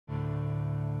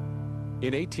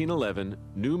In 1811,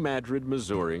 New Madrid,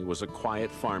 Missouri was a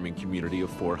quiet farming community of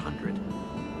 400.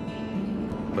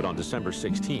 But on December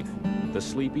 16th, the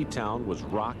sleepy town was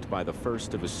rocked by the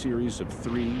first of a series of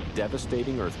 3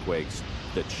 devastating earthquakes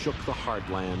that shook the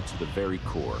heartland to the very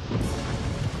core.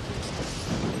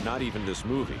 Not even this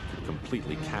movie could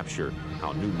completely capture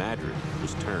how New Madrid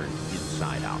was turned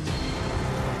inside out.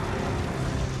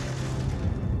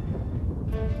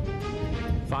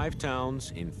 5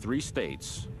 towns in 3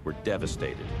 states were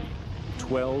devastated.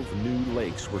 12 new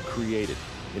lakes were created,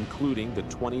 including the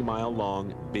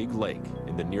 20-mile-long Big Lake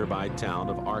in the nearby town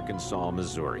of Arkansas,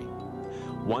 Missouri.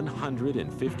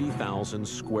 150,000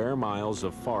 square miles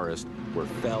of forest were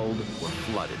felled or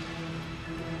flooded.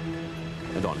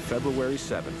 And on February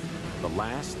 7th, the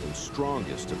last and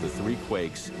strongest of the 3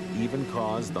 quakes even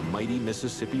caused the mighty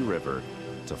Mississippi River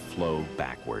to flow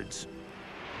backwards.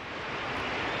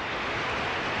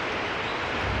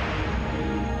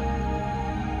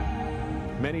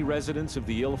 Many residents of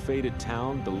the ill-fated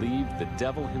town believed the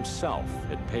devil himself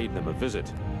had paid them a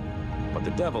visit, but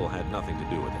the devil had nothing to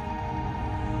do with it.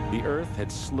 The earth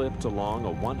had slipped along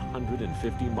a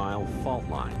 150-mile fault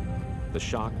line. The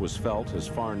shock was felt as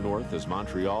far north as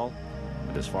Montreal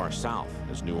and as far south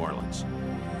as New Orleans.